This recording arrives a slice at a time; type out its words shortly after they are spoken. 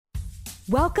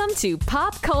Welcome to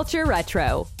Pop Culture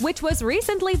Retro, which was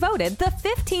recently voted the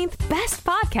 15th best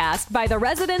podcast by the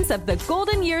residents of the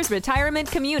Golden Years Retirement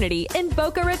Community in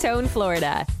Boca Raton,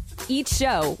 Florida. Each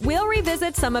show, we'll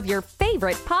revisit some of your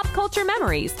favorite pop culture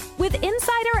memories with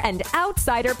insider and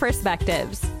outsider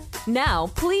perspectives. Now,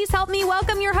 please help me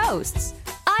welcome your hosts,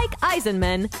 Ike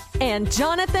Eisenmann and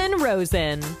Jonathan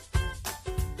Rosem.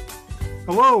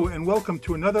 Hello, and welcome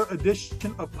to another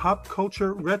edition of Pop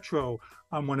Culture Retro.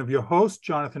 I'm one of your hosts,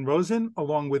 Jonathan Rosem,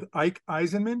 along with Ike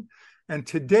Eisenmann. And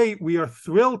today we are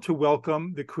thrilled to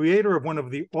welcome the creator of one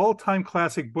of the all-time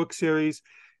classic book series.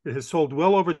 It has sold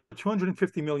well over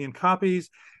 250 million copies.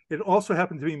 It also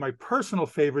happened to be my personal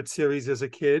favorite series as a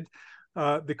kid.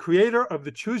 The creator of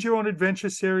the Choose Your Own Adventure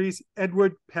series,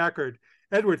 Edward Packard.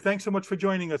 Edward, thanks so much for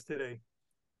joining us today.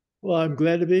 Well, I'm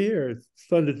glad to be here. It's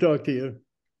fun to talk to you.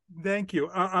 Thank you.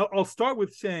 I'll start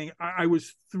with saying I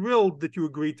was thrilled that you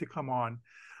agreed to come on.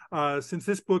 Since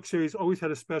this book series always had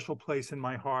a special place in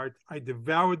my heart, I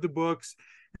devoured the books,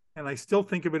 and I still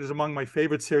think of it as among my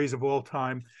favorite series of all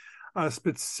time.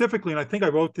 Specifically, and I think I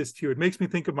wrote this to you, it makes me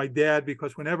think of my dad,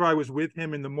 because whenever I was with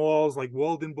him in the malls, like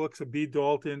Walden Books or B.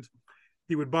 Dalton's,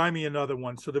 he would buy me another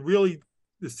one. So the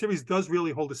series does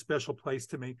really hold a special place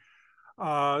to me.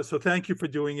 So thank you for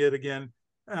doing it again.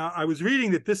 I was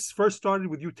reading that this first started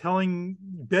with you telling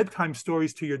bedtime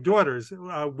stories to your daughters.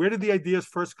 Where did the ideas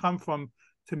first come from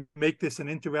to make this an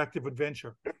interactive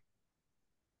adventure?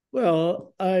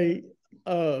 Well, I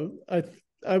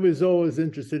was always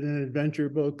interested in adventure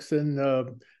books, and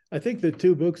I think the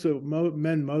two books that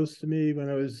meant most to me when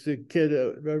I was a kid,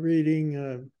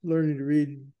 learning to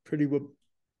read pretty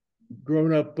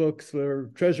grown-up books were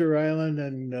Treasure Island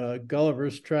and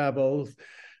Gulliver's Travels.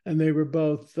 And they were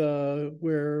both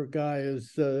where a guy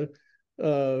is on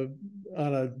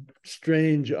a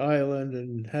strange island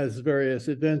and has various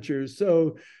adventures.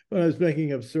 So when I was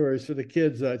making up stories for the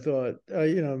kids, I thought,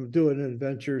 I'm doing an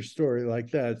adventure story like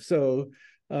that. So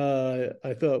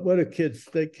I thought, what do kids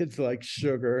think? Kids like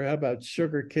sugar. How about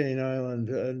Sugar Cane Island?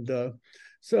 And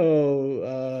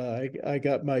so I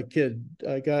got my kid.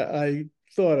 I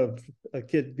thought of a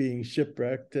kid being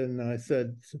shipwrecked, and I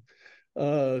said,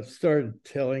 started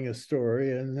telling a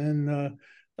story, and then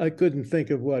I couldn't think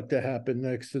of what to happen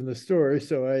next in the story.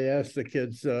 So I asked the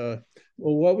kids, well,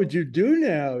 what would you do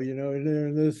now?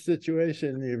 In this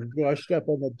situation, you're washed up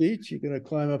on the beach, you're going to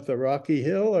climb up the rocky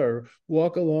hill or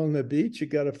walk along the beach. You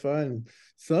got to find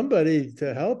somebody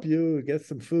to help you get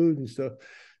some food and stuff.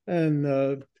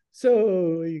 And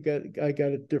so I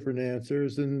got different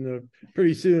answers, and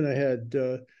pretty soon I had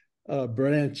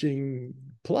branching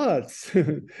plots.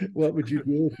 What would you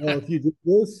do? Well, if you did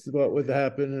this, what would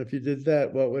happen? And if you did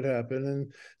that, what would happen?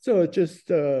 And so it just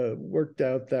worked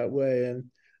out that way. And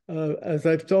as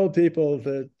I've told people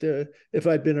that if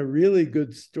I'd been a really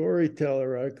good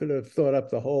storyteller, I could have thought up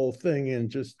the whole thing and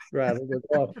just rattled it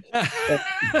off.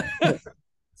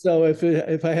 So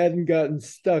if I hadn't gotten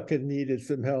stuck and needed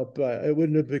some help, it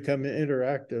wouldn't have become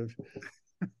interactive.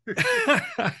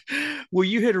 Well,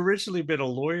 you had originally been a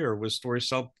lawyer. Was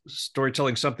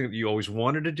storytelling something that you always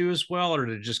wanted to do as well, or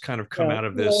did it just kind of come out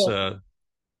of this?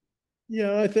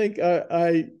 I think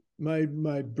my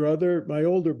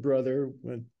older brother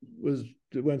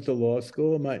went to law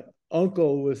school. My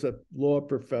uncle was a law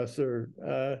professor,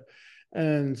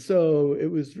 and so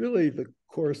it was really the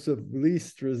course of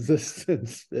least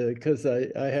resistance because I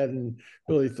hadn't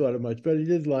really thought of much, but he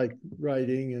did like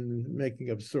writing and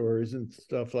making up stories and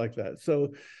stuff like that.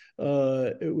 So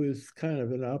it was kind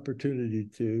of an opportunity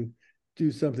to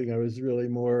do something I was really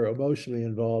more emotionally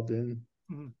involved in.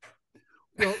 Mm-hmm.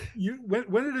 Well,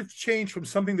 when did it change from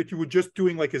something that you were just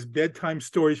doing like as bedtime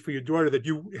stories for your daughter that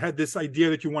you had this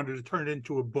idea that you wanted to turn it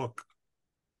into a book?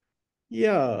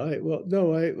 Yeah,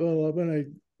 when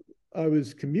I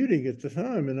was commuting at the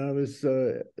time, and I was,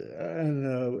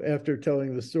 after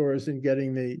telling the stories and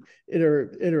getting the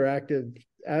interactive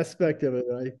aspect of it,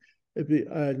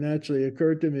 it naturally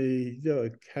occurred to me,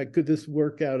 could this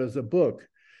work out as a book?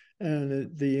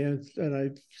 And I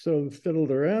so fiddled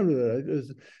around with it.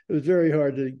 It was very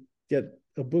hard to get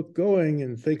a book going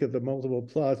and think of the multiple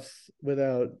plots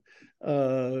without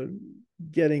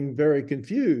getting very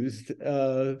confused.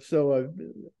 So I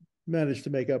managed to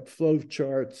make up flow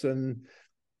charts and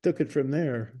took it from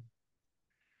there.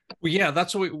 Well, yeah,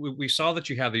 that's what we saw, that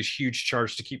you have these huge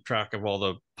charts to keep track of all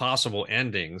the possible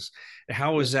endings.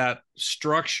 How is that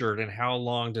structured, and how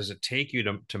long does it take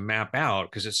you to map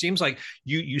out? Because it seems like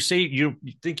you say you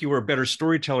think you were a better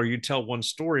storyteller, you tell one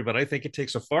story, but I think it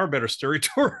takes a far better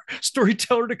storyteller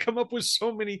to come up with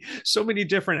so many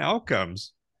different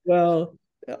outcomes. Well,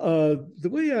 The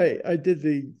way I did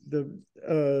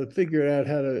figured out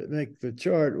how to make the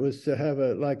chart was to have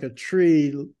a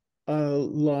tree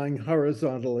lying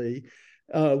horizontally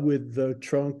with the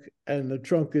trunk, and the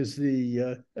trunk is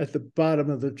at the bottom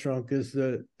of the trunk is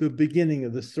the beginning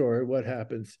of the story, what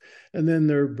happens, and then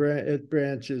it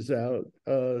branches out.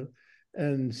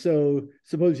 And so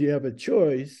suppose you have a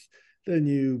choice, then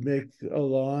you make a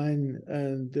line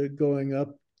and going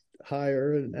up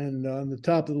higher, and on the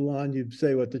top of the line you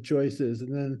say what the choice is,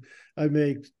 and then I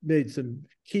made some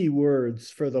key words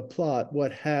for the plot,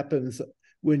 what happens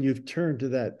when you've turned to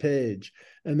that page,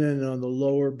 and then on the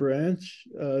lower branch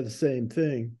the same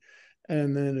thing,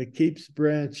 and then it keeps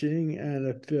branching, and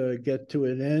if I get to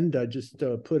an end, I just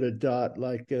put a dot,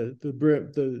 like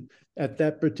the at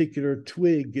that particular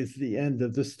twig is the end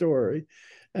of the story.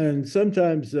 And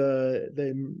sometimes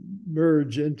they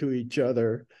merge into each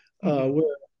other, where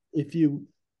if you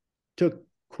took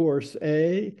course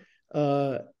A,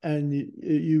 and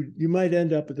you might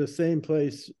end up at the same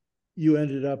place you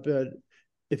ended up at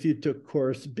if you took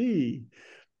course B,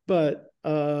 but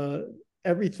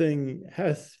everything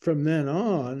has, from then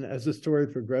on, as the story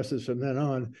progresses from then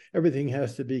on, everything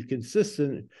has to be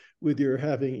consistent with your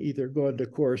having either gone to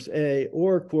course A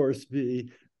or course B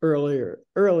earlier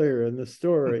in the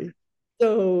story.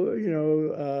 So,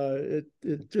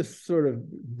 it just sort of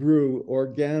grew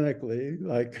organically,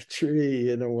 like a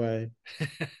tree in a way.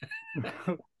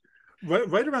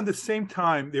 Right around the same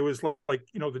time, there was the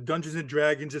Dungeons and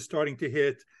Dragons is starting to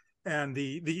hit, and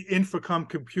the Infocom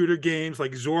computer games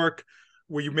like Zork,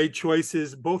 where you made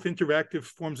choices, both interactive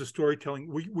forms of storytelling.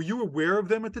 Were you aware of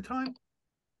them at the time?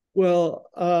 Well,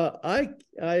 I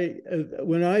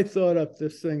when I thought up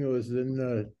this thing, it was in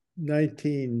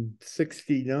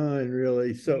 1969,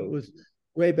 really. So it was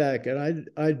way back, and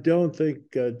I don't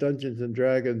think Dungeons and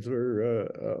Dragons were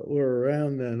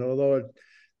around then, although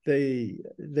they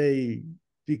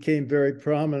became very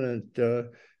prominent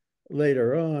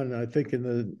later on. I think in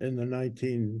the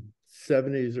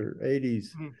 1970s or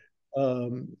 80s.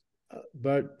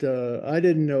 But I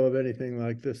didn't know of anything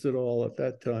like this at all at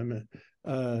that time.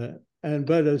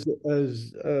 But as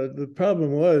the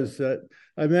problem was that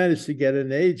I managed to get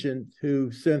an agent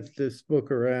who sent this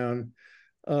book around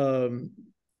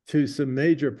to some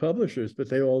major publishers, but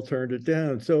they all turned it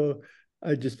down. So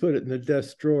I just put it in the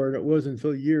desk drawer, and it wasn't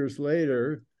until years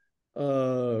later,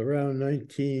 around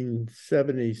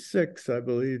 1976, I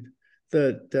believe,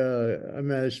 that I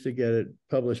managed to get it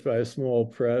published by a small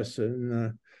press,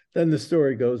 and then the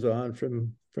story goes on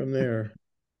from there.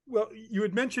 Well, you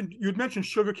had mentioned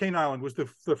Sugarcane Island was the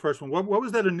first one. What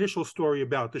was that initial story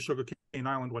about, the Sugarcane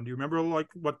Island one? Do you remember what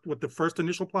the first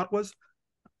initial plot was?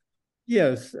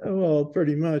 Yes, well,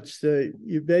 pretty much.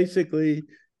 You basically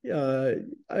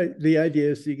the idea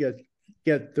is to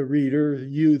get the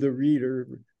reader,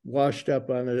 washed up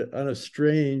on a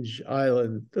strange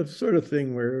island, the sort of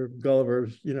thing where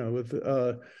Gulliver's, with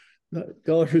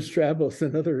Gulliver's Travels is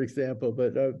another example,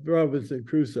 but Robinson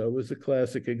Crusoe was a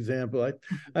classic example.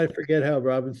 I forget how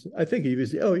Robinson, I think he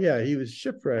was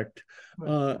shipwrecked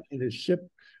in his ship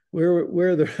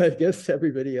where I guess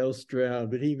everybody else drowned,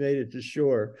 but he made it to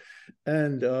shore.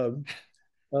 And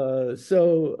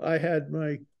so I had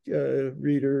my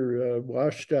reader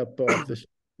washed up off the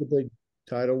big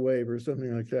tidal wave or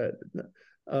something like that,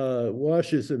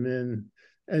 washes him in.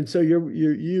 And so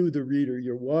you, the reader,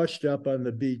 you're washed up on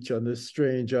the beach on this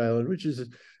strange island, which is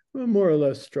more or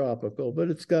less tropical, but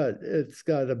it's got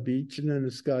a beach, and then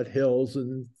it's got hills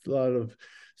and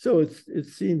so it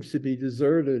seems to be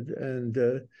deserted, and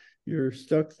you're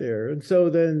stuck there. And so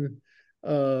then,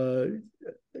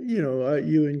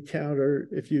 you encounter,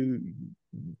 if you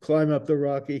climb up the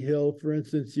rocky hill, for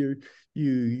instance, you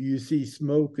see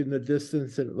smoke in the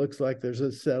distance, and it looks like there's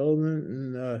a settlement,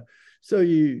 and so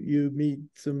you meet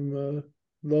some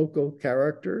local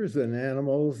characters and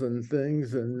animals and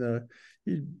things, and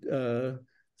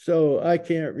so I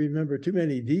can't remember too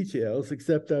many details,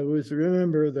 except I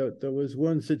remember that there was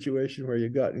one situation where you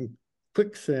got in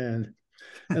quicksand,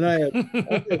 and I had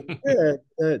read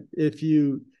that if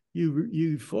you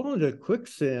fall into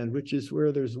quicksand, which is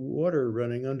where there's water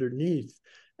running underneath,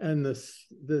 and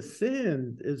the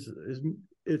sand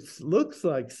it looks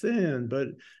like sand, but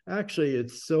actually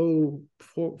it's so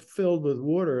filled with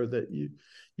water that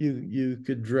you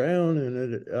could drown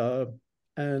in it,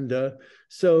 and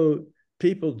so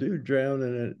people do drown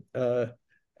in it,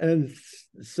 and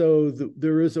so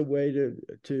there is a way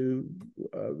to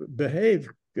behave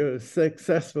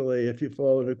successfully if you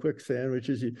fall into quicksand, which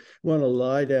is you want to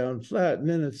lie down flat, and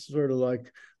then it's sort of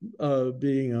like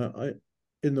being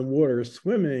in the water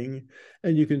swimming,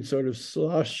 and you can sort of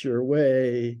slosh your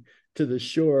way to the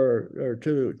shore or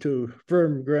to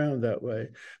firm ground that way.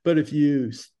 But if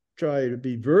you try to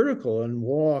be vertical and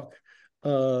walk,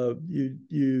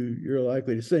 you're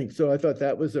likely to sink. So I thought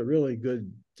that was a really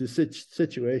good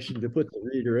situation to put the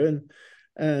reader in.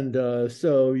 And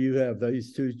so you have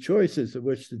these two choices of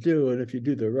which to do, and if you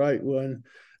do the right one,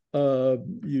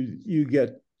 you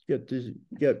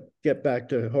get back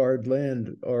to hard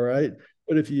land, all right.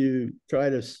 But if you try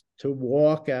to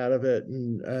walk out of it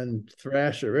and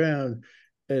thrash around,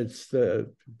 it's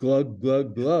the glug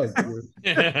glug glug.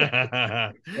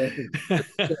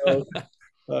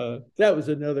 So that was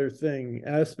another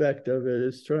aspect of it,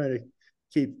 is trying to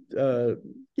keep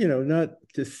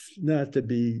not to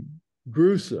be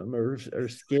gruesome or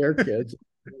scare kids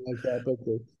like that, but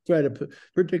to try to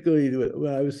particularly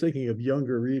when I was thinking of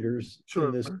younger readers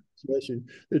in this situation,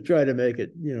 to try to make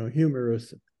it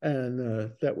humorous, and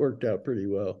that worked out pretty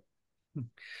well.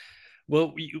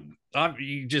 Well,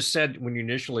 you just said when you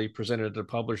initially presented it to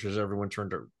publishers, everyone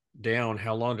turned it down.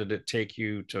 How long did it take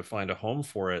you to find a home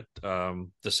for it the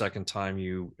second time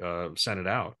you sent it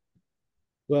out?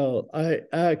 Well, I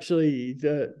actually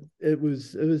it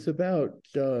was about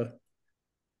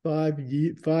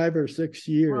 5 or 6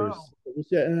 years. Wow.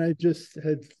 And I just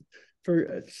had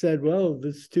said, well,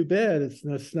 this is too bad.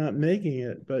 It's not making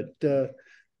it. But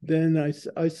then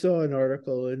I saw an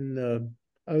article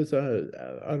I was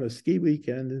on a ski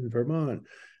weekend in Vermont,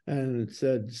 and it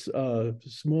said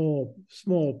small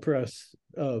press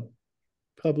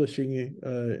publishing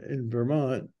in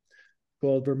Vermont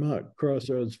called Vermont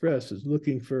Crossroads Press is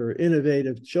looking for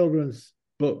innovative children's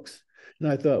books. And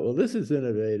I thought, well, this is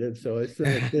innovative. So I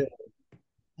sent it there,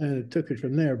 and it took it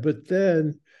from there. But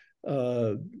then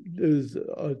there's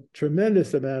a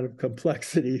tremendous amount of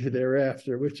complexity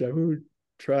thereafter, which I would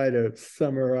try to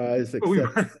summarize.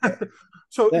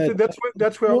 So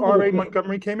that's where R.A.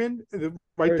 Montgomery came in,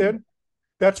 right then?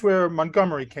 That's where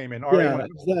Montgomery came in. Yeah,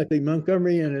 exactly.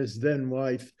 Montgomery and his then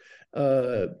wife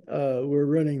were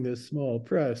running this small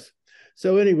press.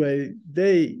 So anyway,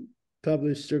 they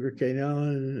published Sugarcane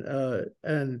Island,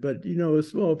 but a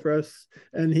small press,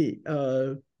 and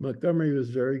Montgomery was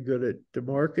very good at the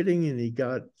marketing, and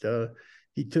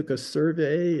he took a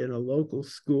survey in a local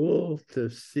school to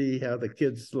see how the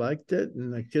kids liked it,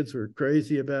 and the kids were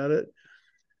crazy about it,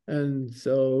 and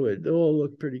so it all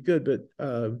looked pretty good. But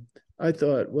I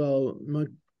thought, well,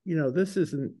 this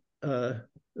isn't a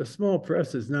small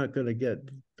press is not going to get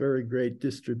very great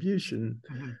distribution.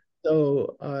 Mm-hmm.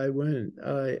 So I went.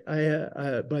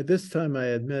 I by this time I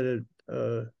had met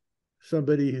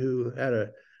somebody who had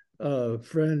a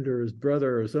friend or his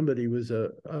brother or somebody was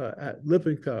at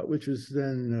Lippincott, which was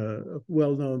then a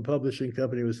well-known publishing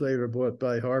company. Was later bought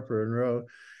by Harper and Row,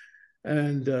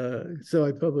 and so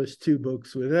I published 2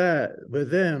 books with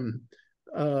them,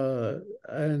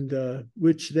 and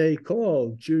which they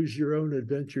called "Choose Your Own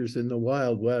Adventures in the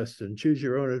Wild West" and "Choose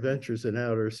Your Own Adventures in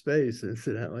Outer Space,"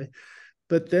 incidentally.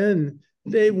 But then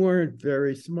they weren't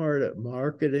very smart at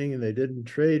marketing, and they didn't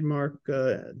trademark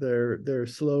their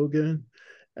slogan.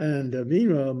 And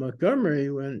meanwhile, Montgomery,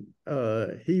 when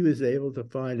he was able to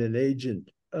find an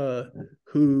agent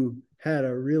who had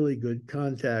a really good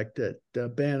contact at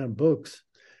Bantam Books,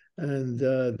 and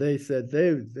they said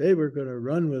they were going to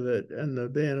run with it. And the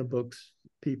Bantam Books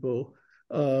people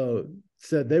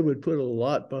said they would put a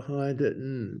lot behind it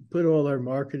and put all their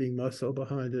marketing muscle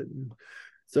behind it, and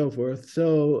so forth.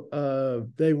 So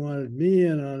they wanted me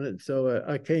in on it. So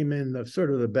I came in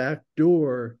the back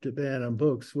door to Bantam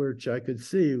Books, which I could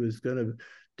see was going to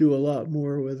do a lot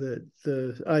more with it,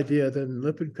 the idea than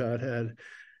Lippincott had.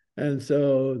 And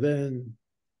so then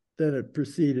it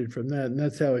proceeded from that. And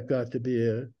that's how it got to be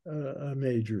a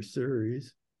major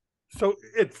series. So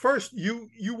at first you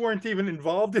weren't even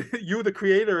involved. You were the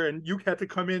creator, and you had to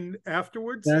come in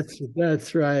afterwards.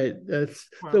 That's right. That's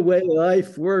wow. The way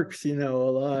life works. A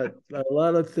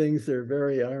lot of things are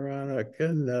very ironic,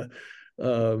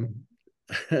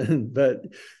 but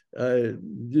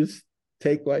just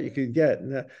take what you can get.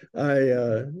 And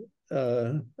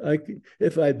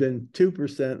if I'd been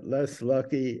 2% less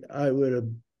lucky, I would have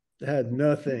had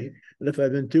nothing. And if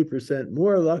I'd been 2%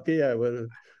 more lucky, I would have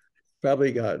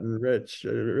probably gotten rich.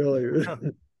 Really.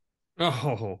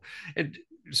 Oh, and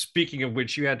speaking of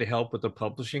which, you had to help with the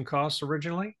publishing costs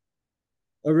originally?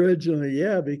 Originally,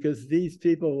 yeah, because these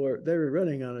people were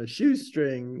running on a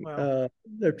shoestring. Wow.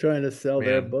 They're trying to sell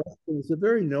their books. It was a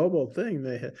very noble thing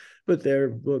they had, but their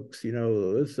books,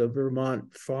 it's a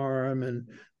Vermont farm and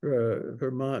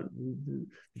Vermont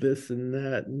this and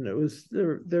that, and it was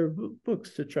their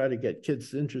books to try to get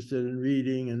kids interested in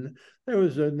reading, and there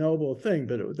was a noble thing,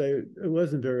 but it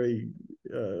wasn't very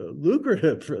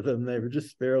lucrative for them. They were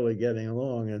just barely getting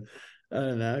along,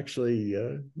 and actually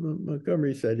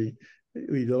Montgomery said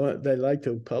they like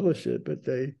to publish it, but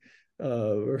they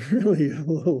were really a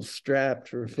little strapped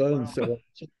for funds. Wow.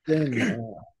 So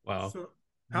then, wow. So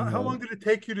how long did it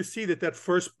take you to see that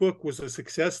first book was a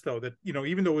success, though? That,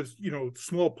 even though it was,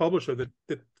 small publisher, that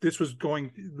this was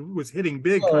hitting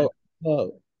big.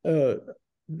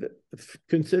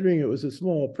 Considering it was a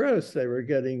small press, they were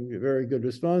getting a very good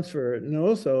response for it. And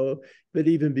also, but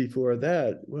even before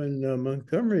that, when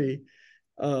Montgomery,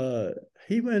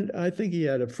 he went, I think he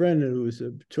had a friend who was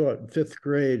taught fifth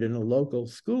grade in a local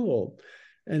school.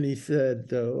 And he said,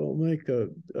 we'll make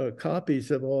copies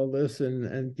of all this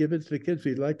and give it to the kids.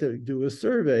 We'd like to do a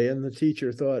survey. And the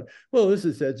teacher thought, well, this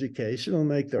is educational,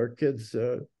 make our kids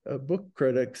book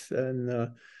critics.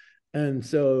 And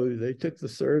so they took the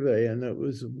survey, and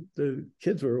the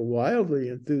kids were wildly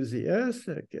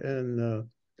enthusiastic. And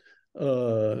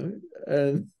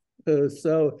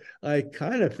so I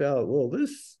kind of felt, well,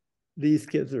 these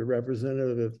kids are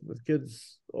representative of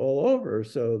kids all over.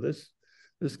 So this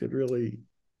could really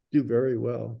do very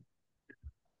well.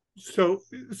 So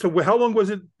how long was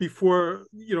it before,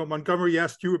 Montgomery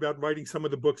asked you about writing some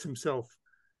of the books himself?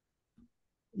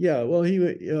 Yeah, well,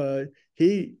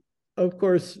 he of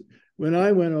course, when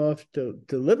I went off to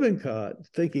Lippincott,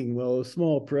 thinking, well, a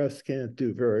small press can't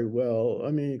do very well.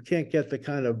 I mean, it can't get the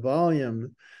kind of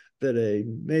volume that a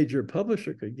major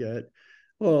publisher could get.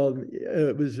 Well,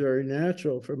 it was very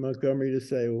natural for Montgomery to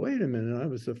say, wait a minute, I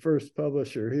was the first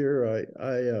publisher here. I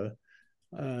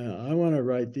want to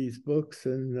write these books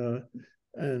and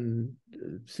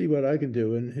see what I can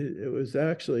do. And it was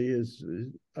actually, as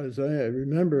I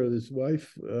remember, his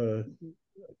wife,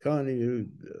 Connie, who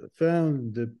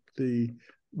found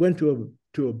went to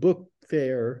a book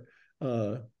fair,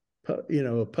 a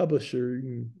publisher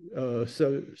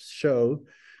show,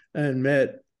 and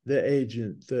met the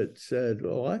agent that said,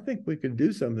 well, I think we could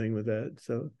do something with that.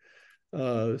 So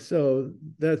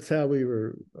that's how we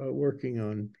were working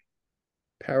on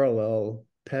parallel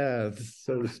paths,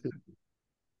 so to speak.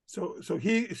 So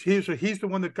he's the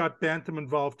one that got Bantam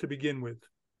involved to begin with.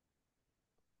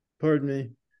 Pardon me?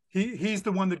 He's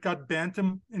the one that got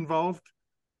Bantam involved.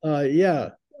 Yeah.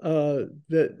 His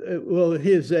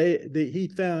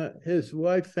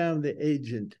wife found the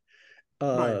agent,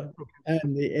 right. Okay.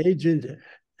 And the agent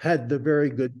had the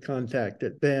very good contact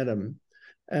at Bantam,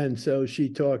 and so she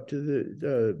talked to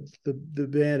the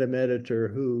Bantam editor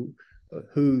who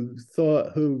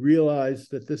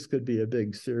realized that this could be a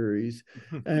big series.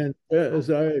 And as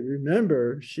I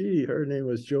remember, her name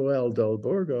was Joelle Del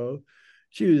Borgo.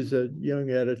 She was a young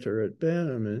editor at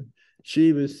Bantam, and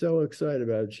she was so excited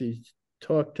about it. She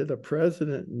talked to the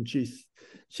president, and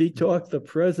she talked the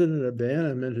president of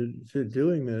Bantam into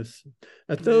doing this.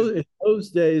 In those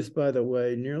days, by the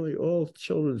way, nearly all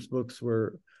children's books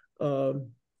were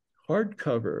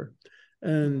hardcover,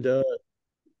 and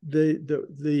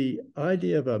the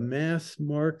idea of a mass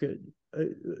market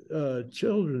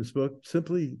children's book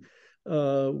simply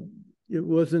it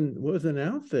wasn't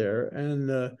out there.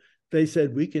 And they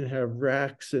said we can have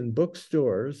racks in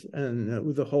bookstores and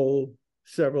with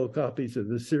several copies of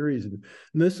the series. And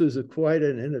this was quite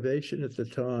an innovation at the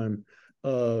time,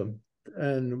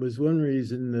 and was one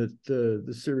reason that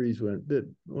the series took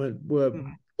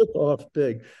off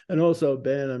big. And also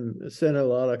Bantam sent a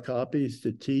lot of copies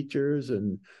to teachers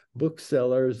and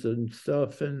booksellers and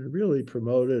stuff, and really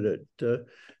promoted it.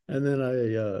 And then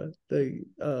it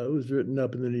was written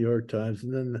up in the New York Times,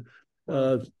 and then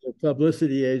the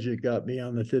publicity agent got me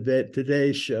on the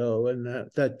Today Show, and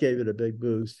that gave it a big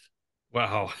boost.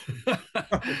 Wow.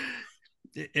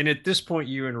 And at this point,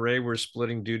 you and Ray were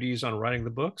splitting duties on writing the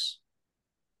books?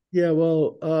 Yeah,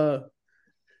 well,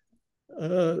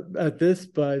 by this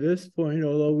point,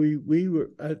 although we were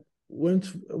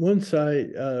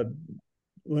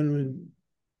when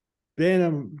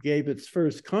Bantam gave its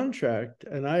first contract,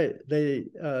 and I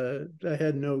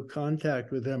had no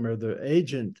contact with them or the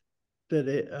agent that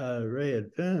Ray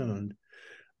had found.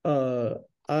 But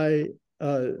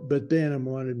Bantam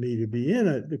wanted me to be in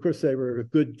it. Of course, they were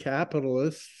good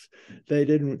capitalists. They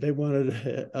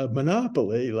wanted a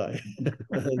monopoly, rather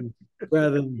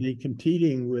than be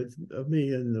competing with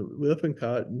me and the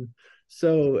Lippincott. And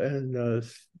so,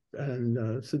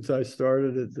 since I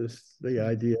started the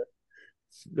idea,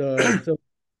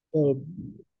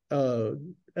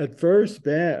 at first,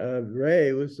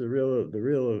 Ray was the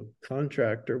real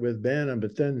contractor with Bantam,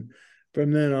 but then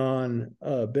from then on,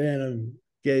 Bantam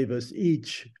gave us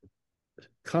each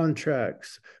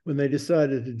contracts when they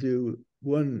decided to do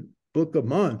one book a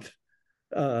month.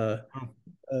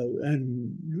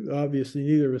 and obviously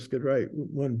neither of us could write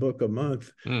one book a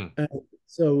month. Mm. And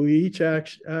so we each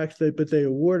actually, but they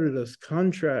awarded us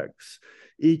contracts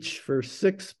each for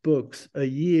 6 books a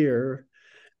year,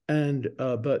 and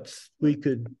but we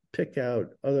could pick out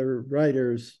other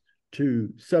writers to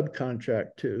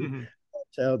subcontract to. Mm-hmm.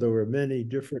 That's how there were many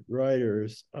different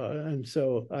writers, and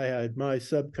so I had my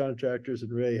subcontractors,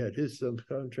 and Ray had his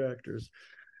subcontractors,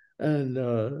 and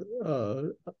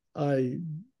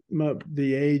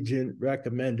the agent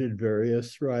recommended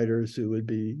various writers who would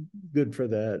be good for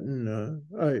that, and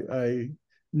I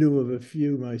knew of a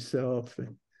few myself,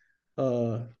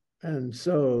 and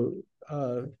so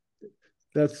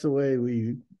that's the way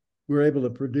we were able to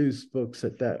produce books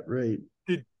at that rate.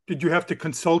 Did you have to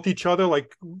consult each other,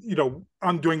 like,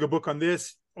 I'm doing a book on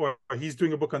this, or he's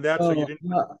doing a book on that? So you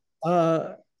didn't.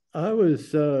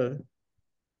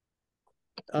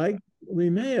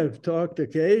 We may have talked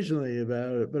occasionally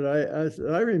about it, but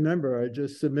I remember I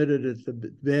just submitted it to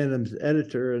Bantam's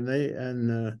editor,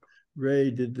 and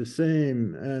Ray did the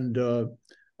same. And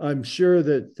I'm sure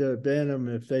that Bantam,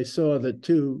 if they saw that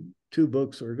two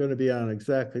books were going to be on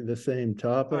exactly the same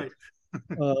topic, right,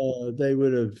 they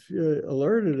would have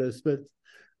alerted us. But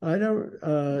I don't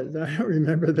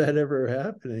remember that ever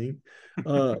happening.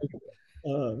 So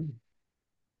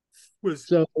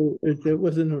it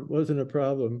wasn't a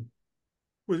problem.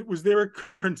 Was there a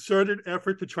concerted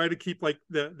effort to try to keep like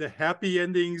the happy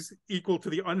endings equal to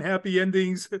the unhappy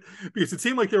endings? Because it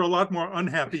seemed like there were a lot more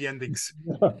unhappy endings.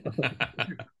 No,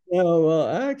 well,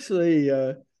 actually,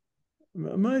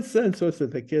 my sense was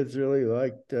that the kids really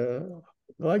liked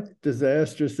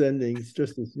disastrous endings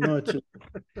just as much,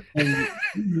 and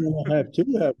have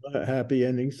happy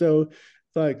endings. So,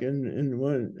 like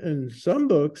in some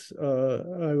books,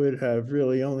 I would have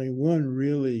really only one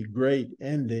really great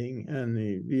ending, and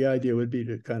the idea would be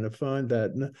to kind of find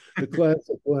that. And the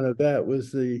classic one of that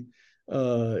was the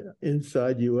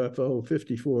Inside UFO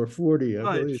 5440,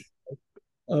 I believe,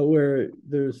 where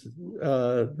there's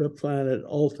the planet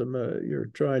Ultima you're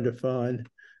trying to find,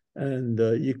 and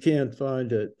you can't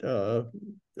find it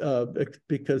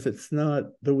because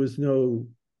there was no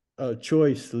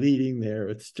choice leading there.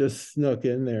 It's just snuck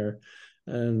in there,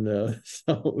 and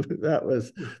so that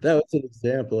was an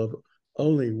example of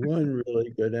only one really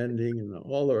good ending, and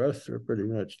all the rest are pretty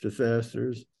much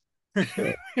disasters.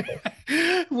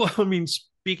 Well, I mean,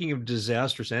 speaking of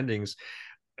disastrous endings,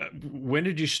 when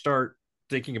did you start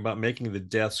thinking about making the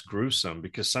deaths gruesome?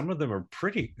 Because some of them are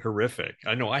pretty horrific.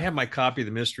 I know I have my copy of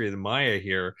The Mystery of the Maya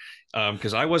here,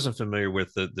 because I wasn't familiar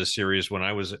with the series when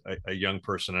I was a young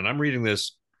person, and I'm reading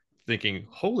this thinking,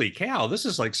 holy cow, this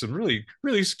is like some really,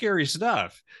 really scary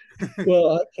stuff.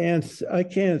 Well, I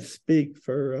can't speak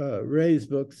for Ray's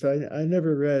books. I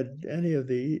never read any of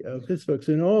his books.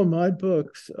 In all my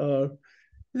books,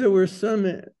 there were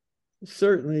some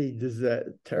certainly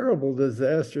terrible,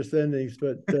 disastrous endings,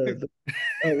 but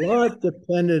a lot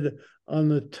depended on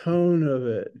the tone of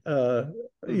it. Whether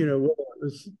it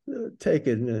was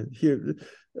taken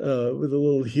with a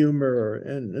little humor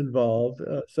involved,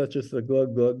 such as the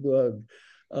glug glug glug,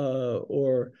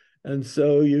 and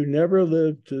so you never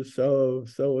lived to so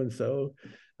and so,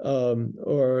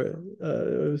 or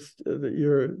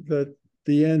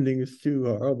the ending is too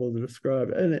horrible to describe.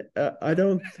 And I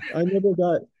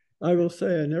will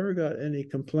say I never got any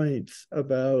complaints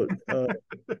about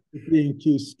being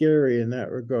too scary in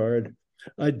that regard.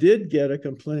 I did get a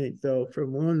complaint, though,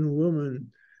 from one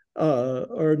woman,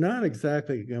 or not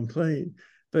exactly a complaint,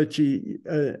 but she,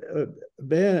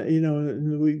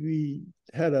 we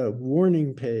had a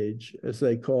warning page, as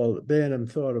they called it. Bantam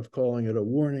thought of calling it a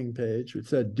warning page, which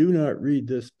said, "Do not read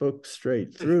this book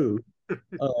straight through.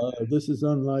 This is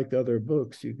unlike other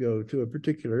books. You go to a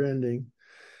particular ending,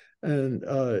 and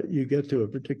you get to a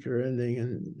particular ending,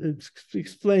 and it's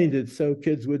explained it so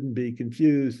kids wouldn't be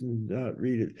confused and not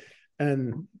read it."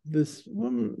 And this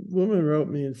woman wrote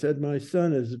me and said, "My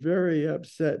son is very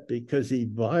upset because he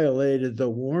violated the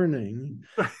warning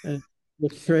and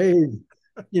afraid,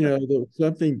 that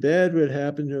something bad would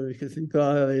happen to him because he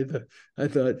violated." I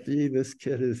thought, gee, this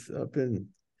kid is up in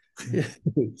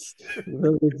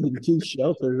too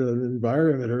sheltered an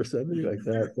environment or something like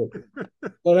that.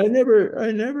 But I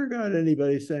never got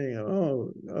anybody saying,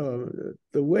 "Oh,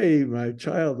 the way my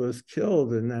child was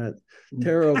killed in that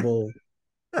terrible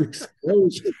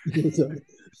explosion."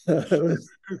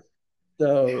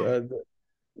 So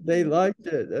they liked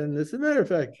it, and as a matter of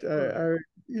fact, I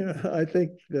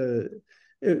think there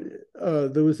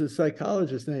was a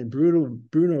psychologist named Bruno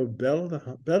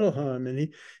Bettelheim, and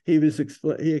he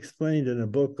explained in a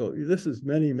book. This is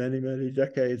many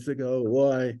decades ago,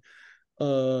 why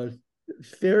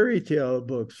fairy tale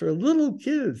books for little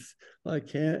kids,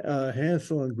 like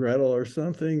Hansel and Gretel or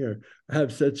something, or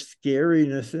have such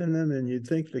scariness in them, and you'd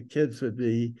think the kids would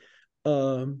be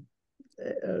um,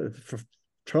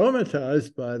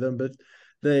 traumatized by them, but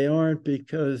they aren't,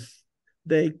 because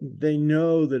they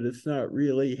know that it's not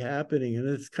really happening, and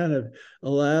it's kind of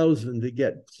allows them to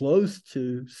get close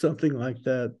to something like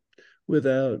that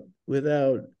without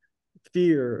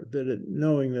fear, that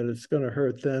knowing that it's going to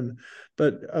hurt them.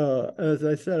 But as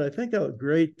I said, I think a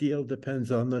great deal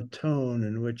depends on the tone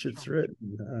in which it's written,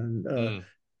 and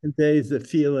conveys the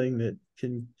feeling that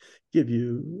can give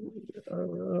you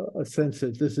a sense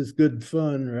that this is good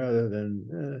fun rather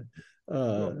than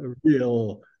a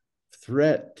real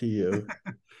threat to you.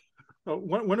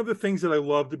 One of the things that I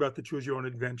loved about the Choose Your Own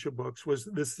Adventure books was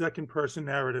the second person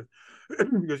narrative,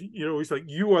 because it's like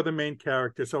you are the main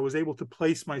character. So I was able to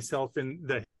place myself in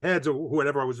the heads of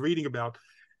whatever I was reading about,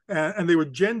 and they were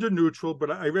gender neutral. But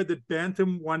I read that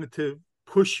Bantam wanted to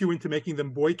push you into making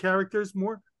them boy characters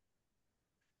more.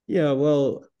 Yeah,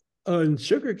 well, on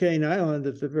Sugarcane Island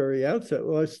at the very outset,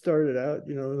 I started out,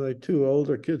 like two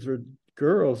older kids were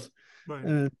girls. Right.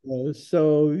 And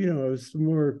so, I was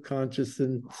more conscious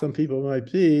than some people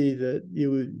might be that you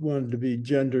would want to be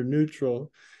gender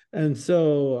neutral. And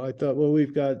so I thought, well,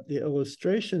 we've got the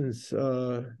illustrations.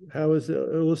 How is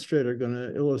the illustrator going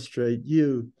to illustrate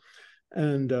you?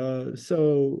 And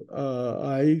so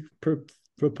I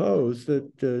proposed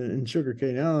that in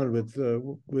Sugarcane Island,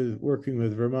 with working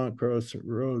with Vermont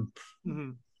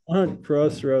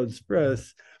Crossroads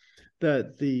Press,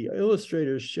 that the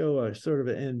illustrators show a sort of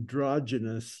an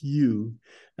androgynous you,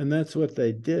 and that's what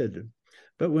they did.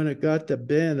 But when it got to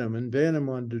Bantam, and Bantam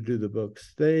wanted to do the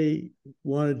books, they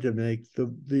wanted to make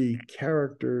the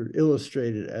character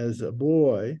illustrated as a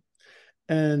boy,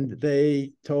 and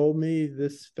they told me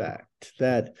this fact,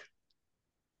 that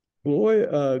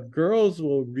girls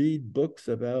will read books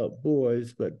about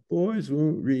boys, but boys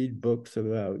won't read books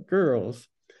about girls.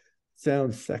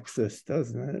 Sounds sexist,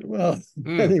 doesn't it? Well,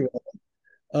 anyway,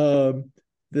 so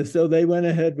they went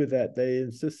ahead with that. They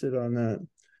insisted on that.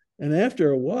 And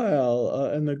after a while,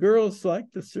 and the girls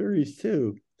liked the series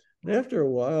too. And after a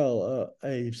while,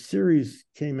 a series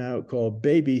came out called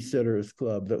Babysitter's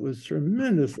Club that was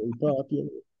tremendously popular.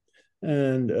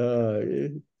 And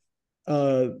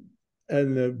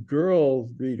the girl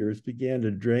readers began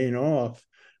to drain off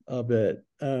a bit.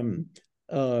 And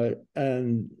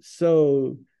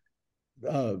so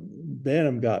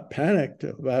Bantam got panicked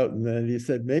about, and then he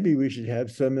said, maybe we should have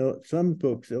some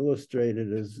books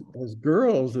illustrated as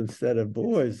girls instead of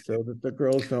boys, so that the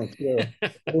girls don't feel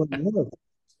so in love.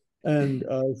 And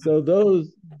so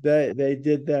they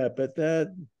did that, but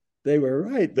they were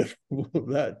right,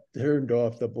 that turned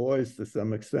off the boys to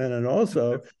some extent, and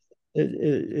also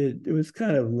it was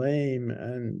kind of lame,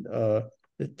 and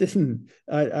it didn't.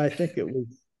 I think it was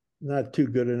not too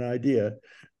good an idea.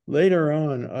 Later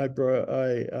on, I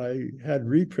had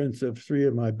reprints of 3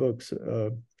 of my books,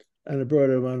 and I brought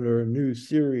them under a new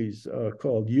series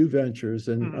called U Ventures.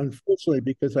 And unfortunately,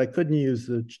 because I couldn't use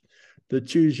the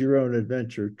Choose Your Own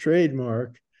Adventure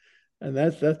trademark, and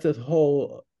that's a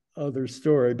whole other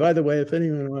story. By the way, if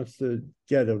anyone wants to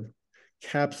get a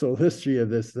capsule history of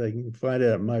this, they can find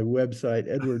it at my website,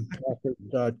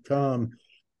 edwardpackard.com.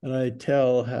 And I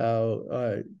tell how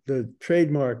the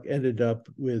trademark ended up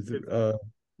with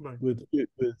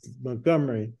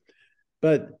Montgomery,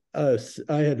 but I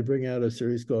had to bring out a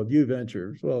series called U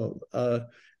Ventures. Well,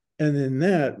 and in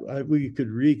that we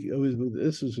could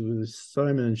this was with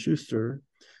Simon and Schuster,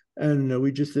 and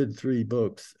we just did 3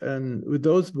 books. And with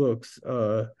those books,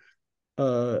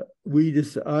 I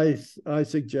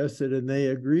suggested, and they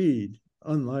agreed,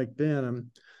 unlike Bantam,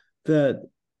 that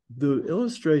the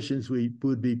illustrations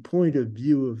would be point of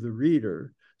view of the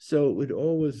reader. So it would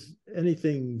always,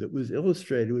 anything that was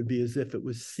illustrated would be as if it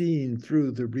was seen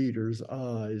through the reader's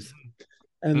eyes.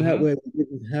 And that way we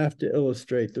didn't have to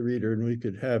illustrate the reader, and we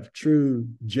could have true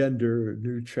gender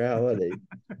neutrality.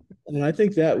 And I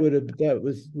think that would have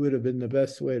been the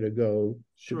best way to go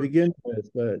to begin with.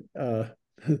 But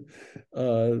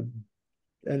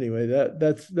anyway,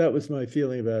 that was my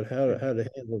feeling about how to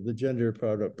handle the gender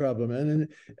problem. And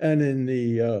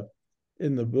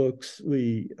in the books,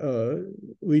 we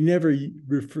never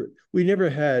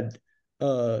had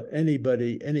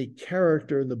any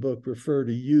character in the book refer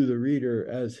to you, the reader,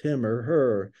 as him or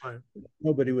her. Right.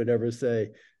 Nobody would ever say,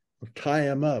 tie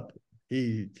him up,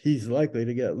 he's likely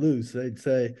to get loose. They'd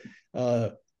say,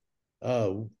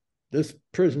 this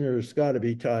prisoner's got to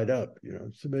be tied up,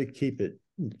 so they keep it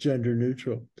gender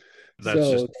neutral. That's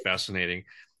just fascinating.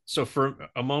 So for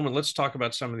a moment, let's talk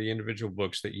about some of the individual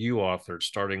books that you authored,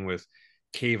 starting with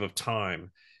Cave of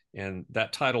Time. And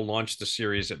that title launched the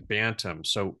series at Bantam.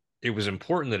 So it was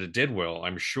important that it did well,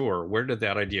 I'm sure. Where did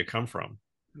that idea come from?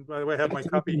 And by the way, I have my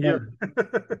copy here.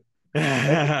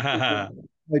 My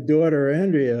daughter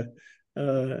Andrea,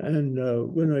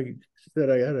 and when I said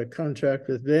I had a contract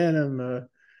with Bantam,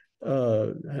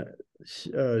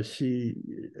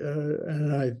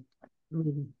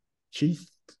 she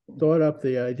thought up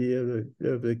the idea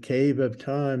of the Cave of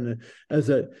Time as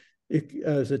a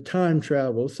time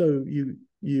travel. So you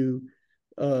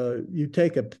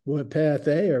take a path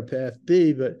A or path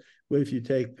B, but if you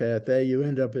take path A, you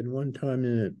end up in one time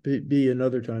and B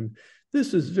another time.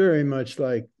 This is very much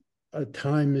like a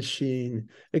time machine,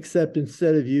 except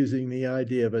instead of using the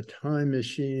idea of a time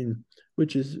machine,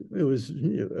 which was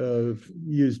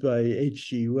used by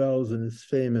H.G. Wells in his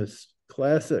famous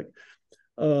classic,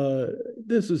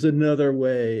 this was another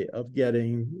way of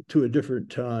getting to a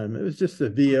different time. It was just a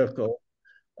vehicle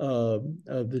of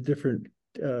the different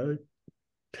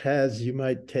paths you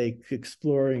might take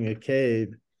exploring a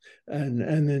cave, and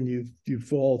then you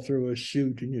fall through a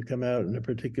chute and you come out in a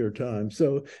particular time.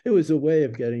 So it was a way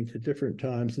of getting to different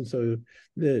times, and so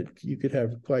that you could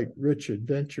have quite rich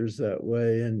adventures that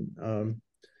way, and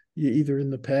either in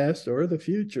the past or the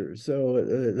future. So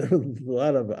there was a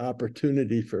lot of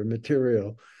opportunity for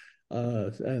material,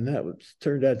 and that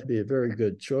turned out to be a very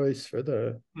good choice for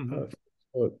the book.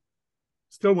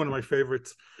 Still one of my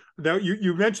favorites. Now,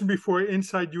 you mentioned before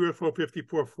Inside UFO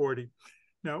 5440.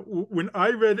 Now, when I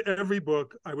read every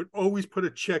book, I would always put a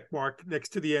check mark next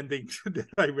to the endings that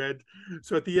I read.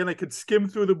 So at the end, I could skim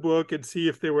through the book and see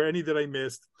if there were any that I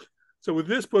missed. So with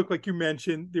this book, like you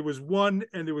mentioned, there was one,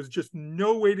 and there was just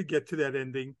no way to get to that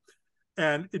ending.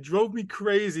 And it drove me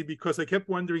crazy because I kept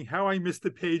wondering how I missed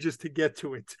the pages to get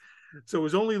to it. So it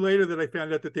was only later that I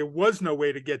found out that there was no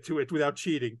way to get to it without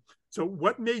cheating. So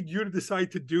what made you decide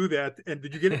to do that? And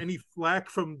did you get any flack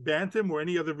from Bantam or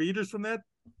any other readers from that?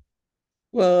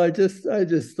 Well, I just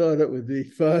thought it would be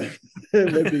fun.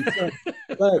 It would be fun.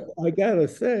 But I gotta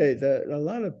say that a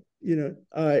lot of,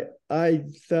 I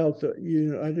felt that,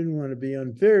 I didn't want to be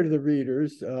unfair to the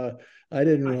readers. I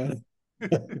didn't want to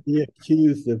be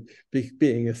accused of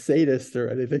being a sadist or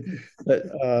anything. But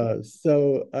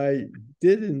so I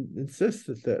did insist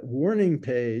that warning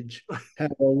page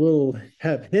have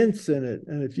hints in it.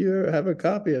 And if you have a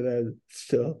copy of that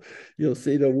still, you'll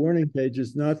see the warning page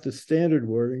is not the standard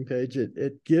warning page.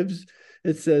 It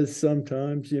says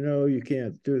sometimes, you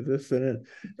can't do this. And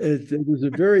it was a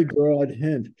very broad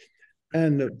hint.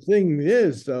 And the thing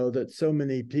is, though, that so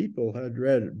many people had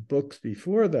read books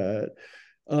before that,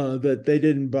 that they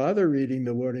didn't bother reading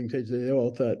the warning page. They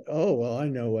all thought, oh, well, I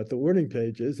know what the warning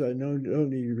page is. I don't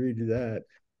need to read that.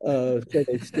 So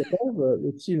they skip over it.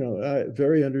 It's,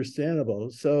 very understandable.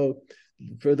 So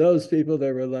for those people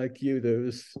that were like you, there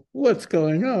was, what's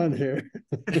going on here?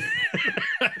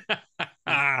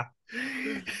 I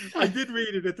did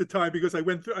read it at the time because I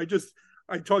went through,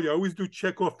 I told you, I always do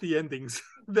check off the endings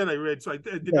that I read. So I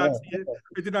did not see it.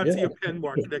 I did not see a pen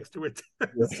mark next to it.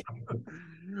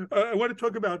 I want to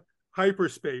talk about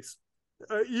Hyperspace.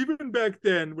 Even back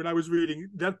then, when I was reading,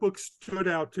 that book stood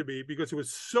out to me because it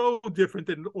was so different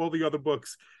than all the other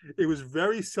books. It was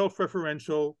very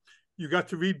self-referential. You got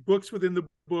to read books within the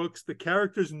books. The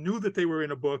characters knew that they were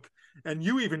in a book, and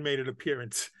you even made an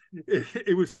appearance.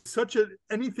 It was such a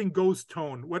anything goes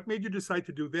tone. What made you decide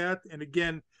to do that? And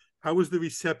again, how was the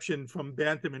reception from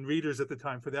Bantam and readers at the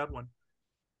time for that one?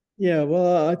 Yeah,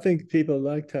 well, I think people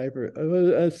liked Hyper. It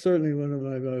was certainly one of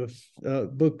my most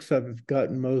books I've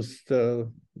gotten most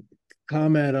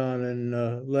comment on in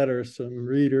letters from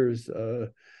readers.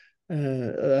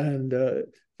 And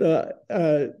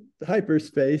the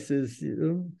Hyperspace is,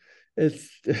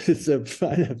 it's a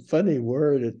funny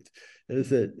word.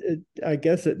 I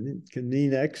guess it can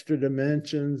mean extra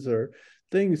dimensions or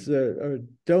things that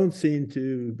don't seem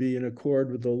to be in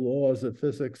accord with the laws of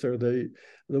physics or the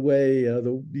way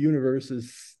the universe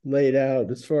is laid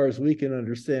out as far as we can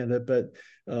understand it. But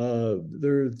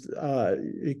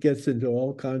it gets into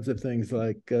all kinds of things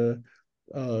like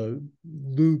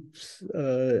loops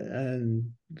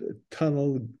and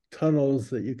tunnels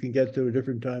that you can get to a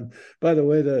different time. By the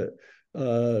way,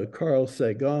 Carl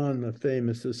Sagan, the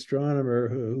famous astronomer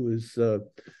who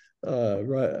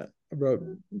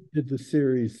did the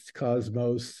series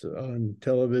Cosmos on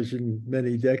television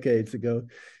many decades ago.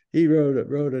 He wrote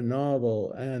a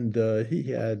novel, and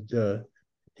he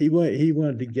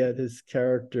wanted to get his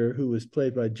character, who was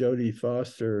played by Jodie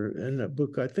Foster, in a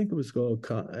book I think it was called,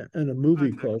 in a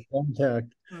movie called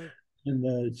Contact,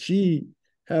 and she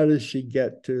how does she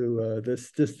get to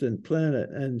this distant planet?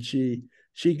 And she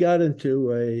got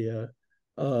into a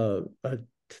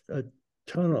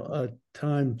tunnel, a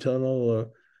time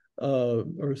tunnel,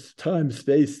 or time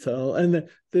space tunnel, and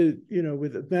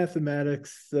with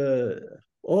mathematics,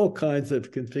 all kinds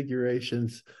of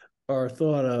configurations are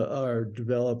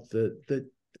developed that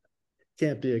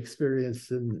can't be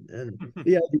experienced, and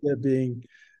the idea being,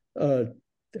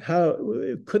 how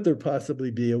could there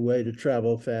possibly be a way to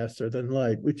travel faster than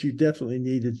light, which you definitely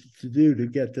needed to do to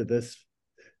get to this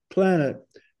planet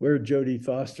where Jodie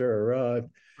Foster arrived.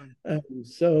 And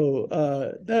so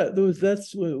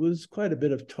that's what was quite a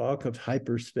bit of talk of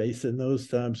hyperspace in those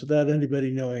times, without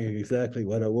anybody knowing exactly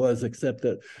what it was, except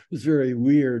that it was very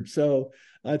weird. So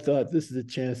I thought this is a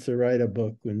chance to write a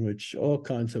book in which all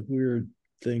kinds of weird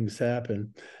things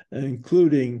happen,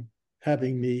 including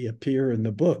having me appear in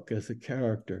the book as a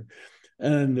character.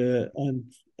 And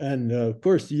of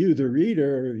course, you, the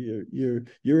reader,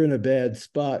 you're in a bad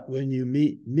spot when you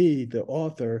meet me, the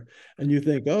author, and you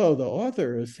think, oh, the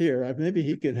author is here. Maybe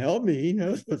he can help me. He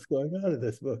knows what's going on in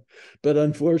this book. But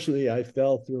unfortunately, I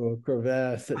fell through a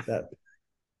crevasse at that.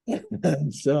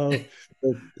 And so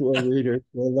the poor readers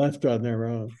were left on their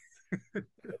own.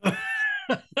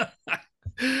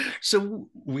 So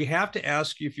we have to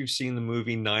ask you if you've seen the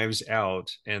movie Knives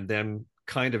Out, and then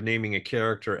kind of naming a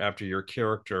character after your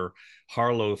character,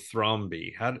 Harlow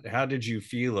Thrombey. How did you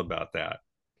feel about that?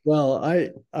 Well,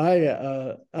 I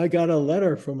got a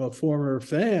letter from a former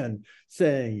fan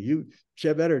saying, you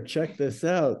better check this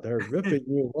out. They're ripping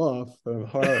you off from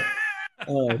horror.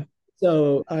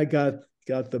 So I got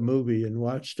the movie and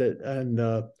watched it, and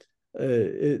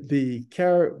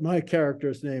my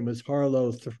character's name was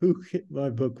Harlow. My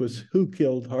book was Who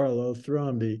Killed Harlow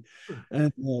Thrombey,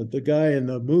 and the guy in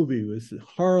the movie was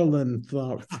Harlan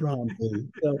Thrombey.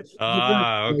 So,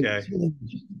 okay.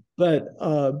 But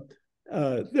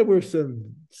there were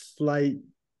some slight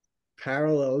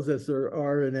parallels, as there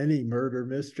are in any murder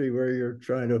mystery, where you're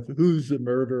trying to who's the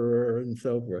murderer and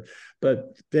so forth.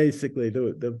 But basically,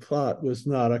 the plot was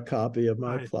not a copy of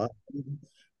my plot.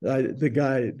 They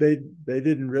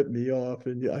didn't rip me off,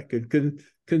 and I could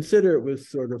consider it was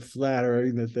sort of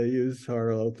flattering that they used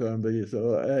Harlow Thrombey.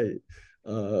 So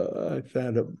I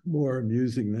found it more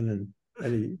amusing than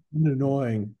any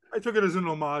annoying. I took it as an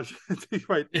homage.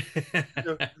 Right.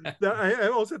 I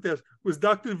also have to ask, was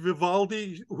Dr.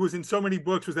 Vivaldi, who was in so many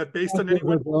books, was that based on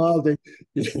anyone? Vivaldi.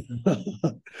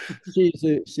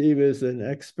 She was an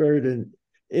expert in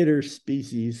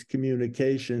interspecies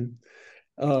communication.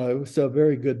 So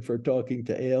very good for talking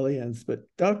to aliens. But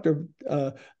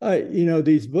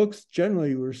these books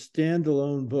generally were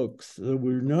standalone books.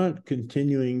 We're not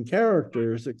continuing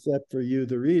characters, except for you,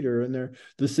 the reader, and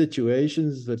the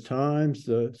situations, the times,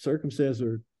 the circumstances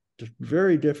were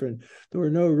very different. There were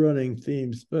no running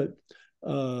themes, but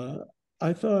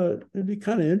I thought it'd be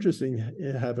kind of interesting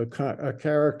to have a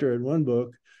character in one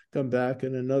book come back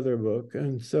in another book,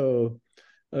 and so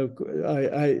I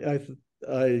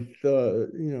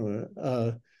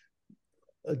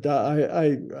thought,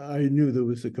 I knew there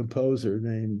was a composer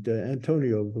named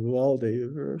Antonio Vivaldi,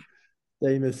 a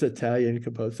famous Italian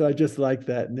composer. So I just liked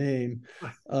that name,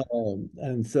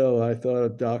 and so I thought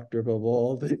of Dr.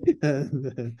 Vivaldi,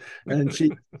 and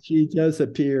she does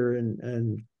appear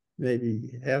in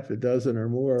maybe half a dozen or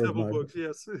more several of my books.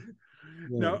 Yes.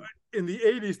 Yeah. Now, in the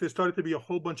 80s, there started to be a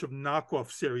whole bunch of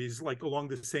knockoff series like along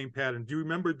the same pattern. Do you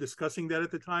remember discussing that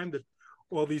at the time, that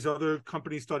all these other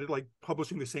companies started like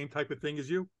publishing the same type of thing as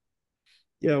you?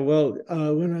 Yeah, well,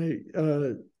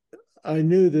 when I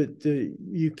knew that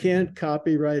you can't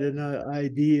copyright an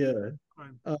idea,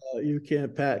 you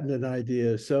can't patent an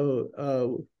idea.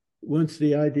 So once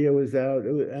the idea was out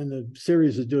and the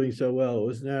series is doing so well, it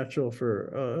was natural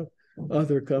for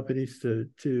other companies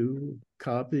to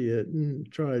copy it and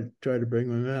try to bring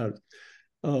them out.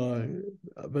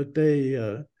 But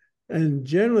and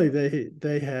generally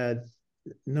they had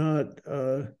not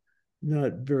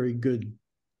very good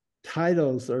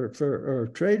titles or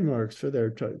trademarks for their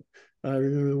title. I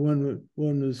remember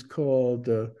one was called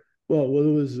it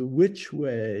was Which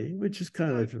Way, which is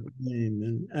kind of a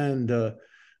name, and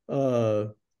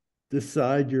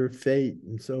Decide Your Fate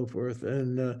and so forth,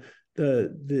 and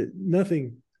the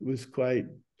nothing was quite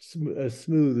as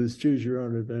smooth as Choose Your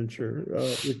Own Adventure,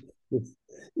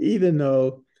 even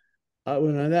though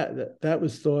when that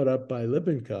was thought up by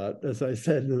Lippincott, as I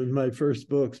said in my first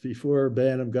books before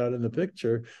Bantam got in the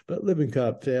picture, but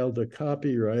Lippincott failed to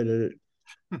copyright it,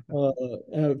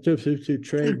 to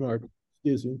trademark,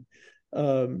 excuse me,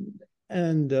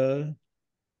 and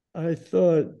I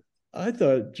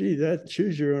thought, gee, that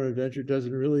Choose Your Own Adventure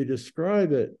doesn't really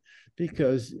describe it.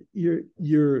 because you're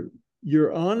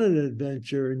on an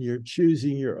adventure and you're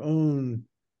choosing your own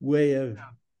way of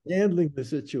handling the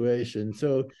situation.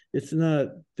 So it's not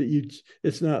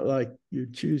like you're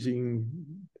choosing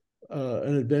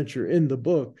an adventure in the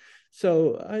book.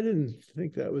 So I didn't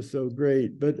think that was so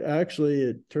great, but actually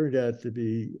it turned out to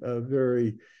be a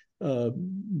very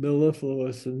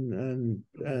mellifluous, and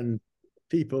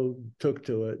people took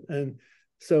to it. And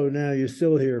so now you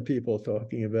still hear people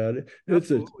talking about it. It's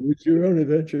your own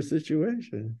adventure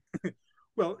situation.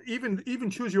 Well, even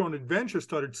Choose Your Own Adventure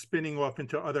started spinning off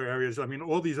into other areas. I mean,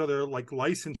 all these other like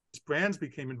licensed brands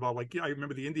became involved. Like I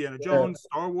remember the Indiana Jones,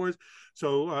 Star Wars.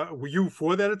 So were you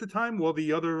for that at the time? All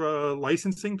the other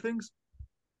licensing things?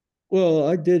 Well,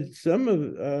 I did some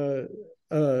of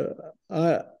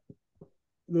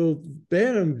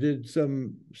Bantam did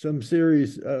some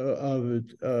series of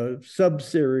it,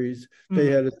 sub-series. They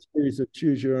had a series of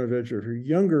Choose Your Own Adventure for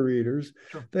younger readers.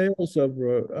 Sure. They also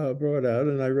brought out,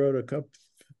 and I wrote a couple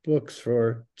books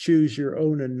for Choose Your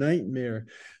Own a Nightmare.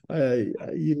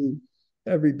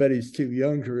 Everybody's too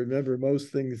young to remember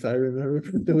most things. I remember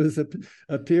there was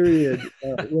a period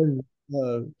when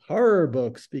horror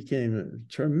books became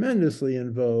tremendously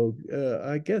in vogue.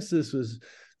 I guess this was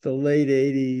the late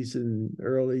 80s and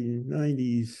early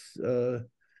 90s.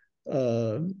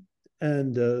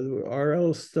 And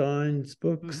R.L. Stein's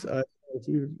books, I don't know if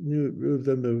you knew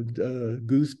them,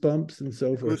 Goosebumps and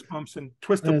so forth. Goosebumps and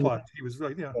Twister Plot. He was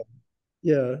right, yeah.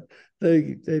 Yeah,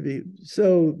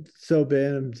 so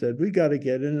Bantam said, we got to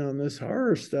get in on this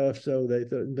horror stuff. So they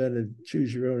invented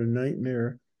Choose Your Own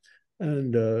Nightmare.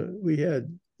 And we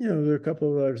had, there were a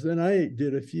couple of others. Then I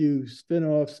did a few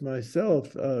spin-offs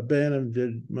myself. Bantam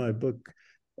did my book,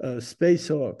 Space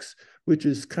Hawks, which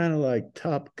is kind of like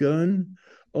Top Gun,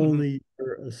 only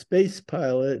you're a space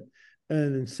pilot.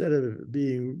 And instead of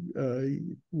being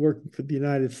working for the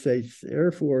United States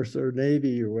Air Force or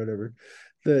Navy or whatever,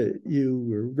 that you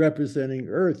were representing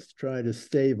Earth trying to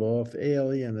stave off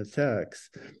alien attacks.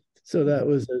 So that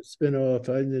was a spinoff.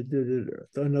 I did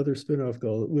another spinoff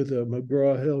called with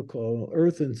McGraw-Hill called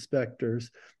Earth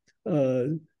Inspectors.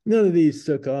 None of these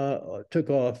took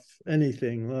off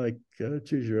anything like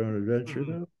Choose Your Own Adventure,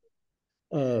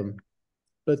 though.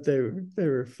 But they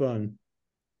were fun.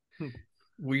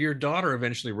 Well, your daughter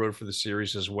eventually wrote for the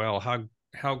series as well.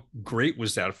 How great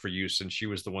was that for you, since she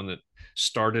was the one that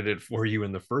started it for you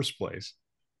in the first place?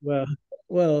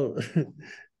 Well,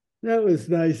 that was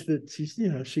nice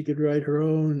that she could write her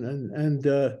own, and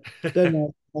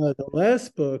then the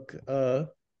last book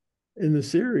in the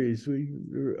series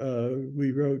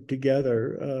we wrote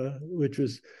together, which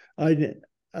was at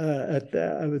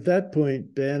that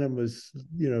point Bantam was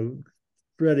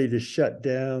ready to shut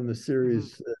down the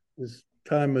series. His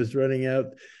time was running out.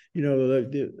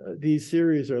 These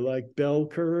series are like bell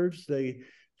curves. They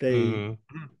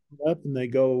up and they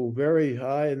go very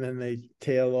high and then they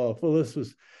tail off. Well, this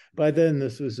was in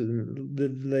the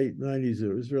late 90s.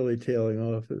 It was really tailing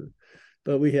off,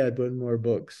 but we had one more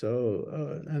book. So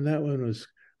and that one was,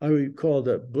 I called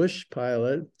it Bush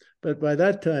Pilot, but by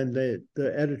that time the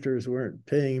editors weren't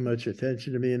paying much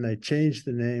attention to me, and they changed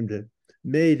the name to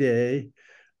Mayday,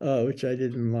 which I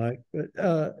didn't like.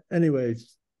 But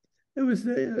anyways,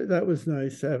 that was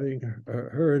nice having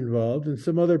her involved, and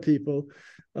some other people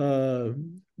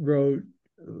wrote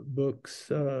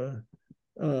books.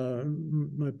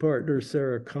 My partner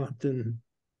Sarah Compton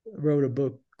wrote a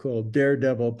book called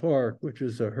Daredevil Park, which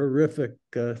is a horrific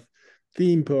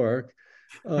theme park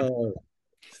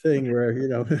thing where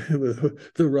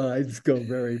the rides go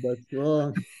very much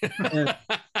wrong. And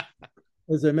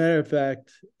as a matter of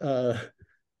fact,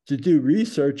 to do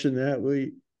research in that,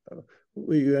 we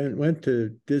went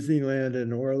to Disneyland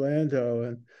in Orlando,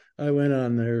 and I went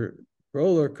on their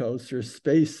roller coaster,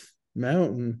 Space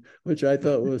Mountain, which I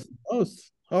thought was the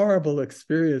most horrible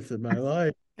experience of my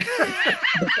life.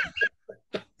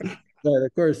 But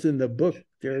of course, in the book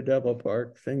Daredevil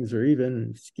Park, things are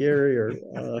even scarier.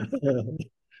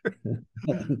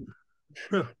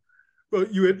 Well,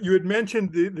 you had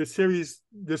mentioned the series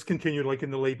discontinued like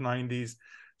in the late 90s.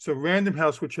 So Random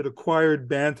House, which had acquired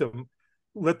Bantam,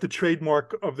 let the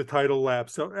trademark of the title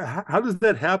lapse. So how does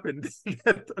that happen?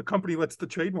 That a company lets the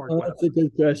trademark lapse? That's a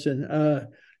good question.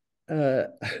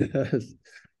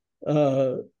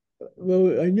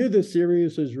 Well, I knew the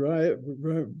series was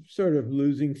sort of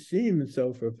losing steam and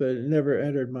so forth, but it never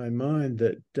entered my mind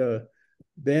that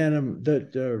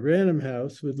Random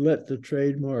House would let the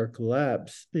trademark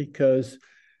lapse, because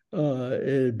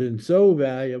it had been so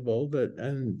valuable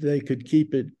and they could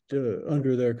keep it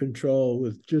under their control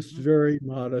with just very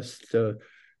modest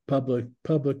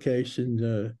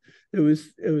publication. It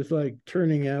was like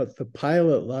turning out the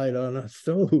pilot light on a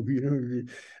stove,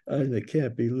 and it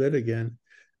can't be lit again.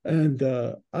 And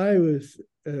I was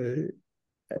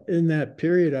in that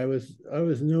period. I was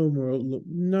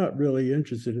not really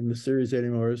interested in the series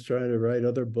anymore. I was trying to write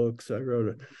other books. I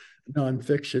wrote a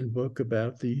nonfiction book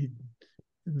about the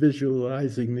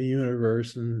visualizing the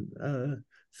universe and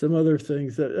some other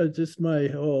things that just my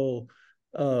whole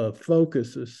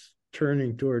focus is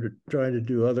turning toward trying to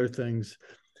do other things.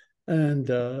 And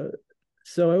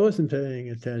so I wasn't paying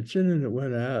attention, and it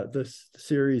went out. The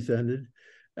series ended.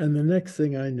 And the next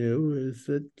thing I knew is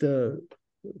that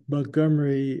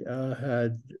Montgomery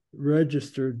had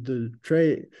registered the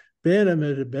trade. Bantam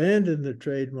had abandoned the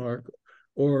trademark,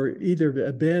 or either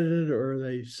abandoned it or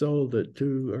they sold it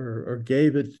to, or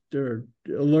gave it, or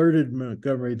alerted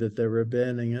Montgomery that they were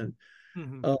abandoning it.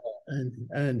 Mm-hmm.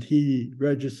 And he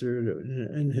registered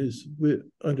it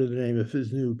under the name of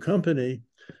his new company,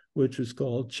 which was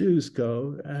called Choose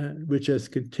Co., which has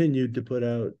continued to put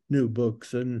out new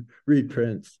books and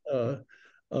reprints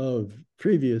of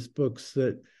previous books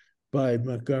that by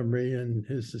Montgomery and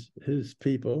his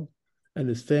people and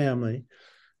his family.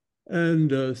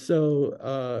 And so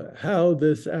how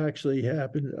this actually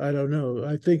happened, I don't know.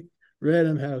 I think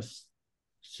Random House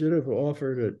should have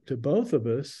offered it to both of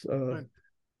us. So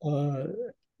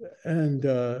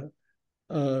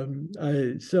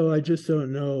I just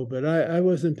don't know, but I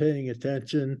wasn't paying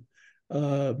attention.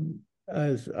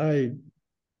 As I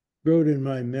wrote in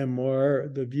my memoir,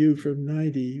 The View from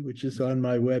 90, which is on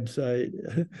my website,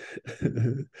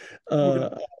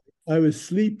 I was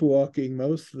sleepwalking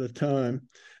most of the time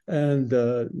and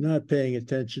not paying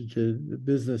attention to the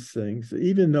business things,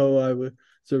 even though I was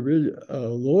a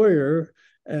lawyer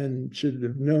and should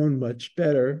have known much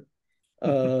better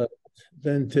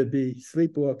than to be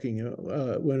sleepwalking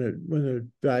when a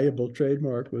valuable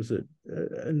trademark was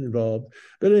involved.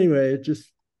 But anyway,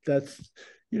 that's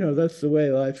the way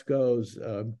life goes.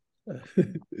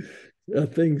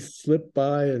 Things slip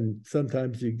by, and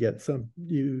sometimes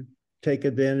you take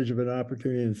advantage of an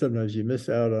opportunity, and sometimes you miss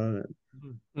out on it.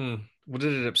 Mm. Well,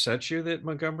 did it upset you that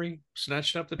Montgomery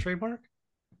snatched up the trademark?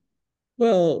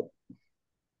 Well,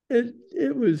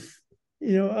 it was,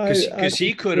 because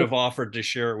he could have offered to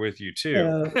share it with you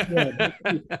too.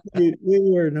 We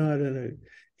were not in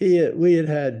we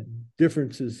had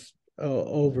differences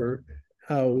over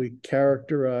how we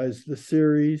characterized the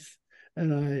series,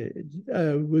 and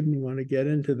I wouldn't want to get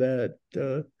into that.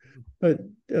 But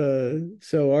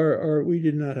so we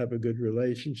did not have a good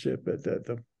relationship at that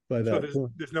by that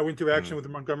point. There's no interaction with the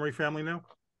Montgomery family now?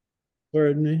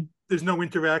 Pardon me? There's no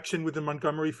interaction with the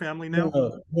Montgomery family now?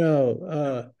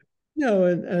 No,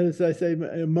 and as I say,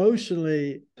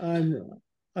 emotionally, I'm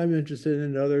interested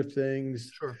in other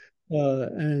things, sure,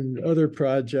 and other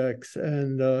projects,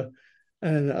 and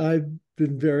I've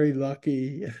been very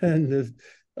lucky, and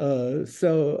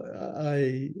so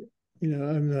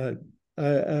I'm not.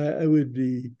 I would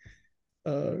be.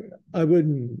 I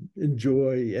wouldn't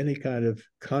enjoy any kind of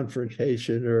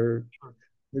confrontation or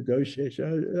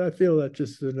negotiation. I feel that's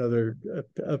just another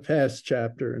a past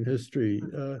chapter in history.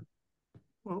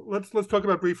 Well, let's talk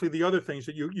about briefly the other things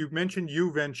that you mentioned.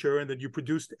 Venture, and that you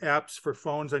produced apps for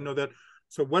phones. I know that.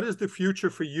 So, what is the future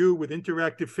for you with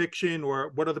interactive fiction,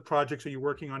 or what other projects are you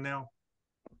working on now?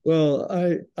 Well,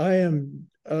 I am.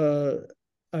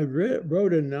 I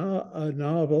wrote a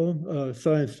novel, a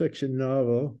science fiction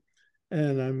novel,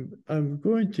 and I'm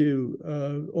going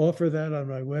to offer that on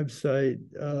my website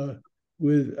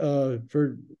with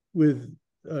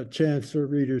a chance for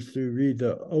readers to read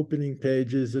the opening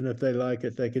pages, and if they like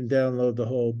it, they can download the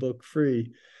whole book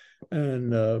free.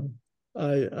 And I've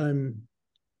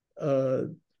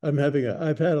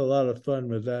had a lot of fun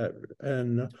with that.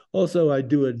 And also I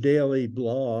do a daily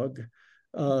blog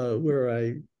where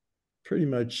I pretty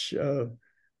much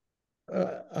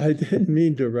I didn't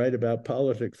mean to write about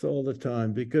politics all the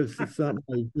time because it's not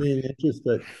my main interest,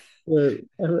 but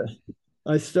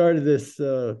I started this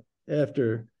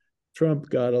after Trump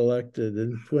got elected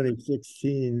in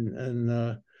 2016,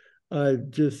 and I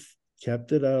just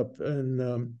kept it up.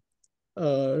 And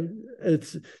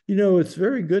it's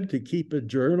very good to keep a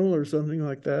journal or something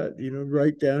like that.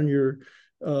 Write down your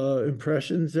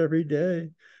impressions every day.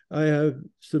 I have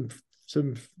some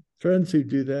friends who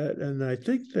do that, and I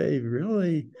think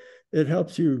it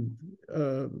helps you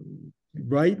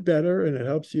write better, and it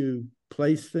helps you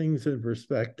place things in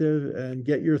perspective and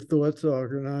get your thoughts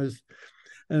organized.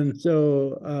 And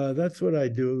so that's what I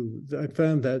do. I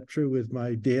found that true with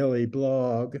my daily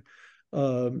blog.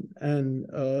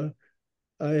 And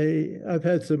I've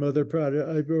had some other projects.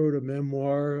 I wrote a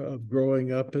memoir of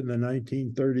growing up in the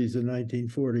 1930s and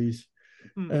 1940s.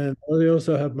 And I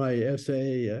also have my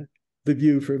essay, The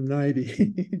View from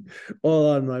 90,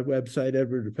 all on my website,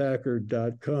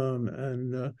 edwardpackard.com.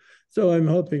 And so I'm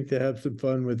hoping to have some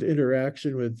fun with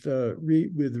interaction with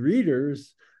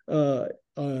readers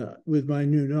with my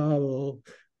new novel,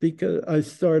 because I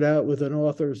start out with an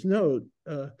author's note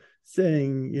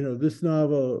saying, this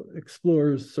novel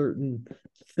explores certain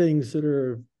things that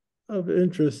are of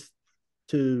interest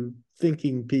to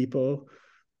thinking people,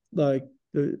 like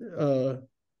the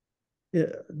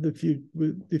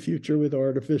future with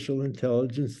artificial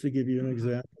intelligence, to give you an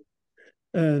example.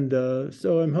 And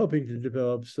so I'm hoping to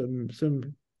develop some,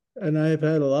 and I've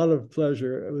had a lot of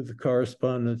pleasure with the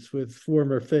correspondence with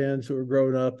former fans who are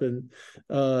grown up and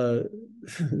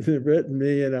they've written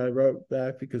me, and I wrote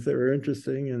back because they were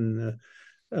interesting,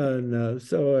 and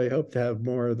so I hope to have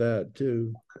more of that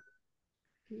too.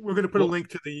 We're going to put a link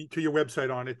to your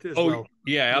website on it as well.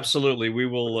 Yeah, absolutely. We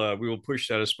will push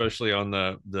that, especially on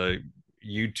the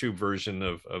YouTube version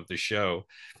of the show.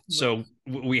 So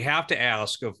we have to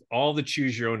ask, of all the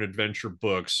Choose Your Own Adventure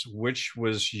books, which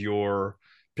was your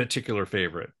particular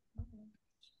favorite?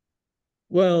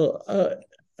 Well,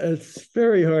 it's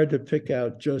very hard to pick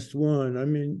out just one. I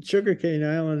mean, Sugarcane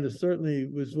Island certainly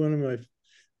was one of my,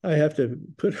 I have to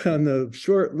put on the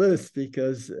short list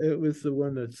because it was the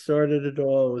one that started it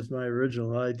all. It was my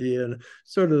original idea, and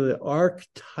sort of the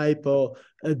archetypal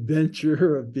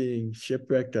adventure of being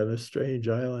shipwrecked on a strange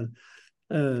island.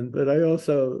 But I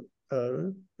also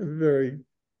am very,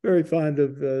 very fond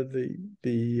of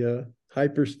the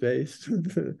Hyperspace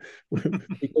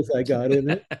because I got in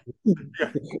it.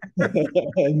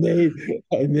 I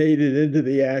made it into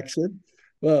the action.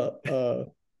 Well,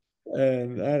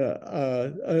 and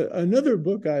another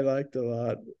book I liked a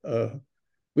lot,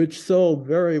 which sold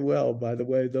very well, by the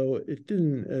way, though it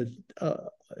didn't.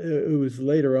 It was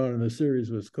later on in the series,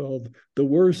 was called "The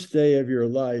Worst Day of Your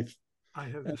Life." I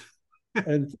have.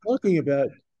 And talking about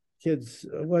kids,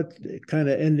 what kind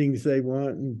of endings they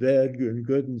want in bed and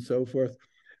good and so forth.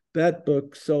 That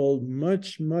book sold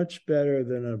much, much better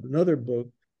than another book,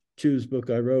 Choose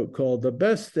book I wrote called The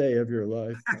Best Day of Your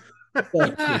Life.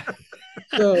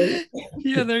 So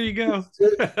yeah, there you go.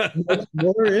 Much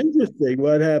more interesting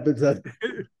what happens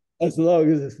as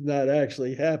long as it's not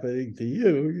actually happening to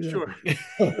you. Sure.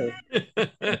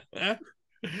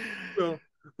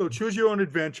 Well, Choose Your Own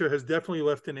Adventure has definitely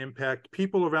left an impact.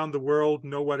 People around the world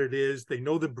know what it is. They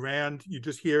know the brand. You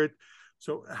just hear it.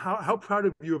 So how proud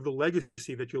of you of the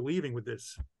legacy that you're leaving with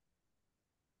this?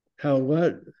 How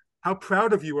what? How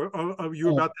proud of you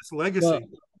about this legacy? Well,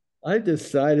 I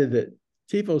decided that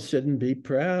people shouldn't be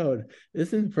proud.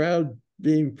 Isn't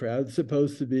being proud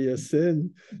supposed to be a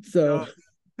sin? So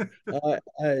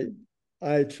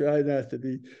I try not to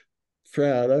be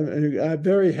proud. I'm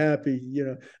very happy.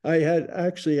 I had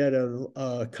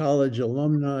a college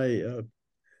alumni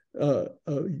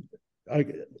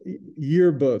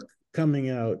yearbook coming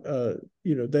out.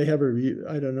 They have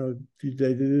I don't know if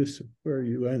they do this where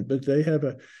you went, but they have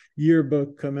a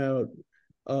yearbook come out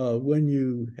when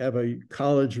you have a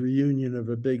college reunion of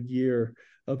a big year,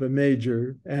 of a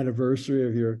major anniversary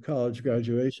of your college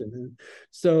graduation. And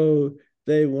so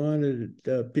they wanted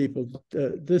people,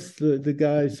 the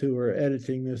guys who were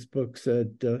editing this book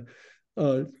said,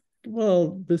 well,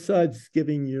 besides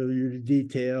giving you your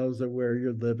details of where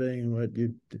you're living and what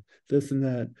you, this and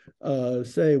that,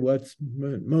 say what's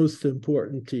most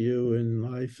important to you in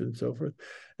life and so forth.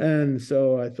 And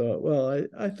so I thought, well,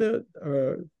 I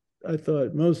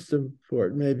thought most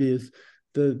important maybe is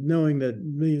the knowing that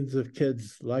millions of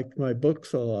kids like my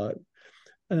books a lot.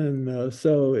 And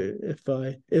so if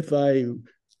I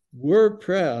were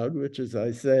proud, which as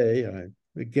I say, I'm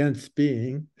against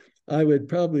being, I would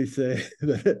probably say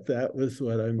that was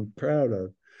what I'm proud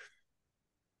of.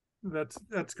 That's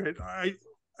great. I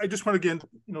just want to again,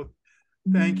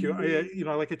 thank you.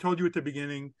 Like I told you at the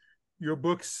beginning, your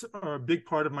books are a big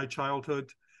part of my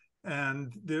childhood,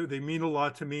 and they mean a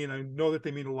lot to me, and I know that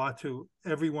they mean a lot to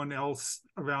everyone else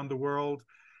around the world.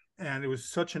 And it was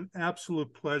such an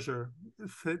absolute pleasure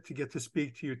to get to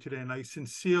speak to you today. And I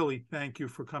sincerely thank you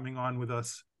for coming on with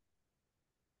us.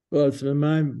 Well, it's been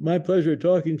my pleasure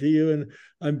talking to you. And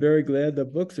I'm very glad the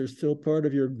books are still part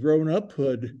of your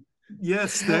grown-uphood.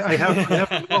 Yes, I have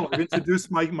I've introduced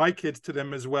my kids to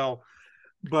them as well.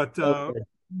 But okay.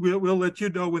 We'll let you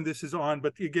know when this is on.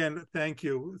 But again, thank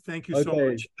you. Thank you so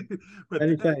much.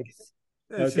 Many thanks.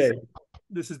 Okay.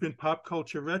 This has been Pop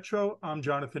Culture Retro. I'm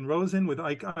Jonathan Rosen with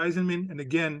Eisenmann. And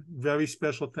again, very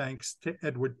special thanks to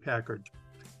Edward Packard.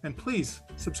 And please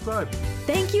subscribe.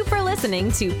 Thank you for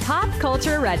listening to Pop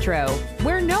Culture Retro,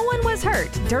 where no one was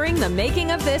hurt during the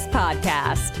making of this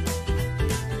podcast.